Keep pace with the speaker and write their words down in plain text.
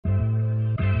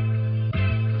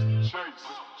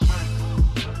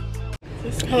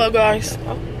Hello guys.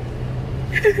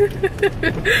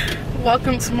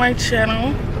 Welcome to my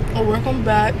channel, or welcome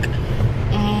back.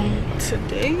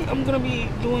 Today I'm gonna be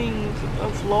doing a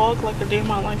vlog, like a day in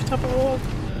my life type of vlog.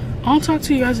 I'll talk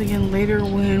to you guys again later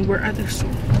when we're at the store.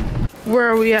 Where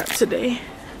are we at today?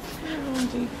 Home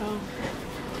Depot.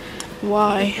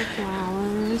 Why? The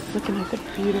flowers. Looking at the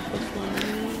beautiful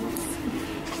flowers.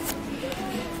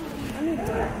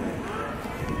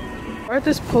 We're at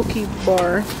this poke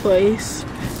bar place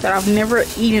that I've never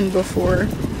eaten before,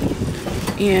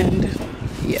 and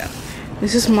yeah,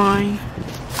 this is mine.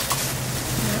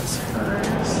 That's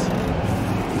hers.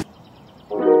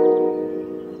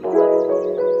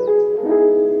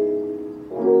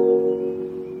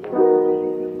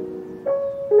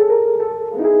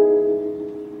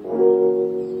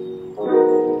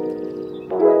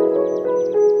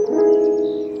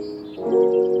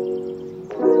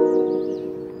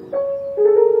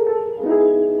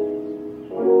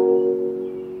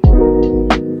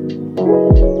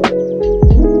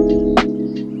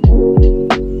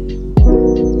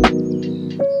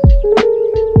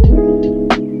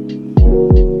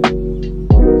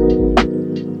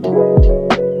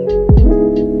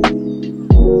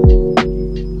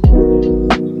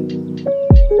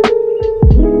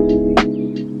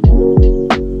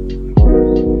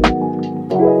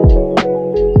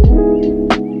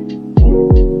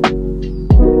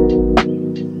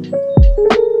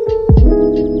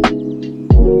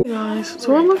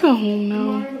 So we're looking home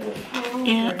now,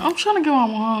 and I'm trying to get my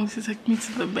mom to take me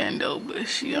to the bando, but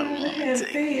she don't want to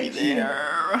take me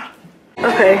there.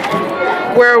 Okay,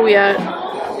 where are we at?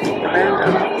 The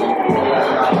bando.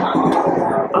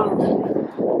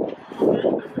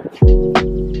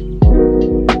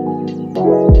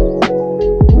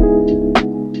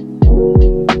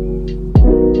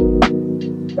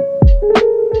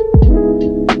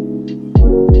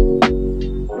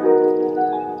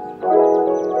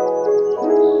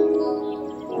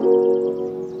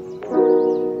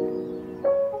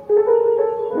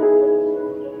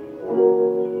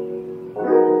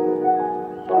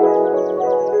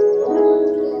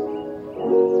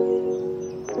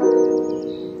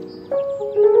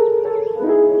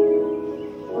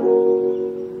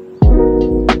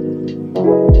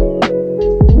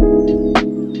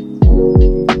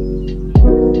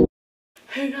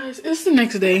 It's the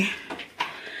next day,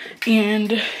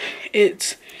 and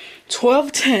it's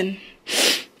 12:10,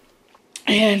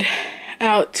 and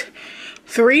at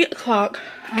 3 o'clock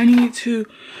I need to,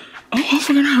 I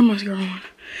forgot how much mascara on.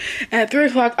 At 3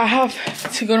 o'clock I have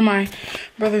to go to my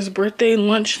brother's birthday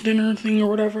lunch dinner thing or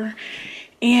whatever,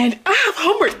 and I have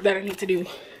homework that I need to do,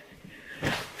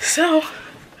 so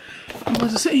I'm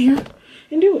about to sit here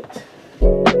and do it.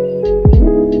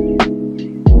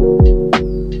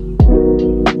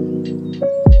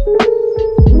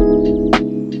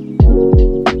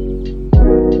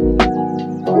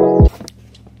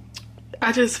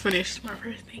 I just finished my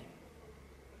first thing.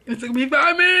 It took me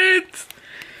 5 minutes.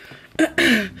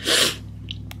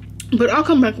 But I'll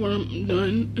come back when I'm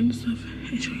done and stuff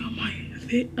and show y'all my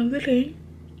fit of the day.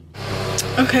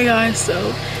 Okay guys,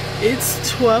 so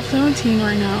it's 12:17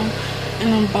 right now,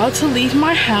 and I'm about to leave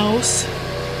my house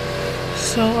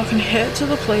so I can head to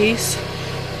the place.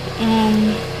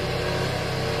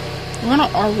 We're gonna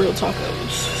rreal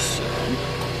tacos. So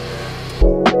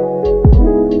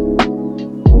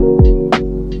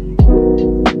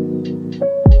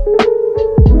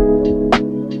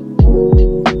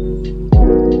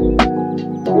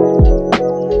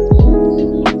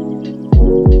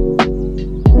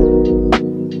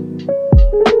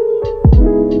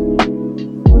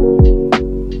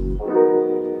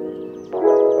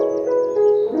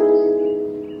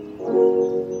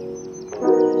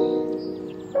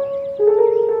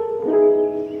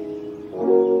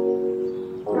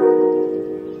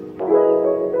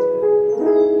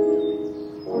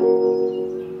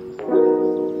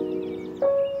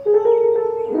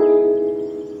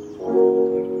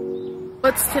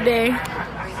what's today?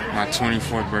 My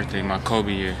 24th birthday, my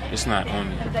Kobe year. It's not on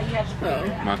me. Oh.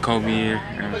 My Kobe year,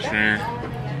 you know what I'm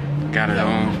saying? Got it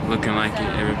on, looking like it.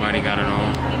 Everybody got it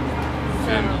on.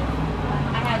 Feel me?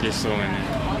 Get so in it.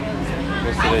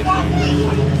 What's today?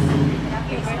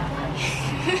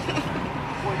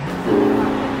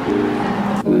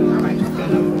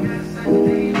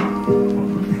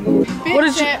 What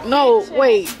did you? No,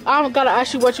 wait. I gotta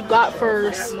ask you what you got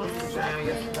first.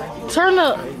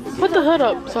 Put the hood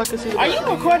up so I can see. Are you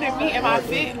recording me and my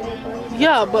fit?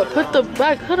 Yeah, but put the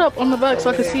back hood up on the back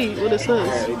so I can see what it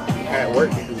says. At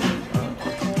work.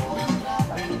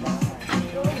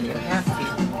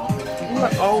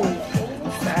 Oh,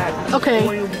 sad.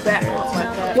 Okay. Back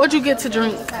like that. What'd you get to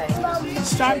drink?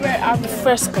 Strawberry apple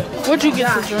fresco. What'd you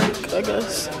get to drink, I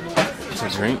guess? To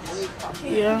drink?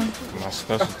 Yeah. My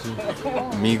specialty.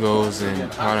 Amigos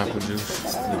and pineapple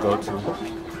juice. The go-to.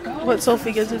 What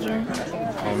Sophie get to drink? I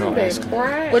don't know. Ask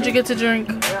her. What'd you get to drink?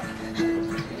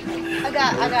 I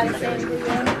got a sandwich.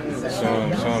 Show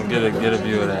him, get a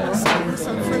view of that.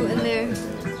 Some fruit in there.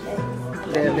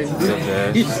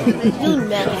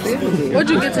 What'd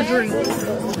you get to drink? You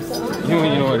don't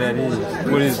even know what that is.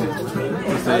 What is it?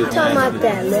 What's that? I'm talking about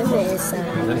that lemon inside.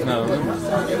 That's not a lemon.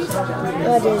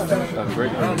 What is that? A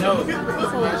grape.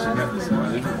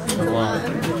 Wine.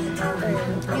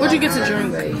 What'd you get to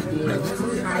drink? You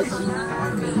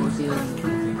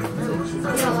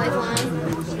don't like wine?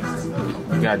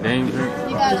 You got Dane drink?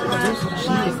 You got wine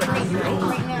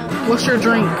right now. What's your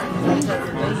drink?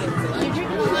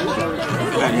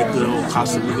 Got that good old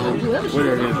costco. What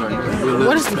it is right now?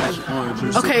 What is that?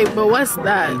 Okay, but what's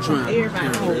that?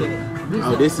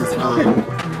 Oh, this is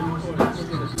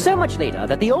So much later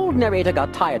that the old narrator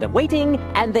got tired of waiting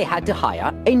and they had to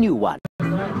hire a new one.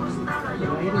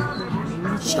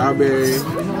 strawberry.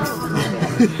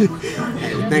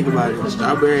 Think about it.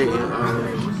 Strawberry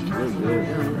and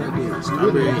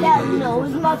strawberry. Yeah, no,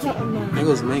 it's my turn I now. think it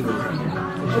was mango.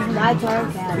 It's my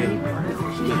turn, Callie.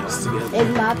 Mixed together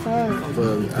It's my turn.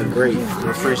 for a great,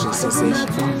 refreshing sensation.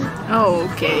 Oh,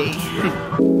 okay.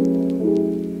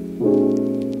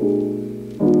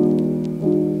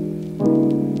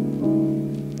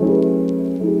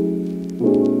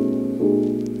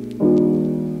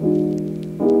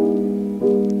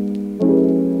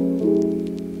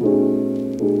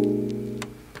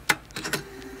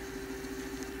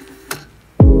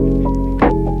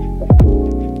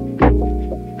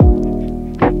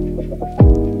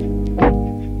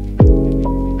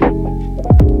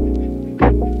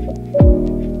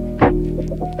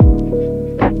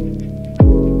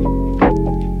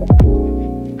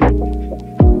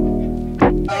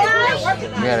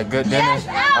 We had a good dinner.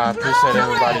 I appreciate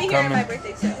everybody coming. It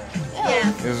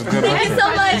was a good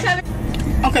birthday.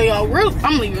 Okay, y'all,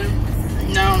 I'm leaving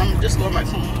now, and I'm just going back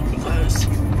home because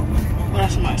what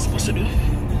else am I supposed to do?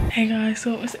 Hey guys,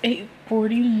 so it's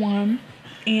 8:41,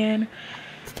 and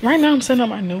right now I'm setting up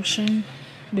my Notion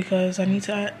because I need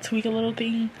to tweak a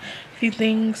few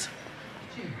things.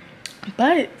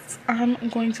 But I'm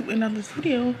going to end on this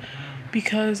video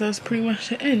because that's pretty much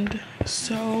the end.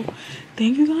 So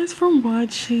thank you guys for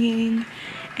watching,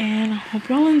 and I hope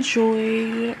y'all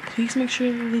enjoyed. Please make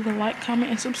sure to leave a like,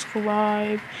 comment, and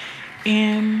subscribe,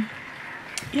 and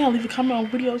yeah, leave a comment on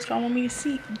videos y'all want me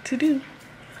to do.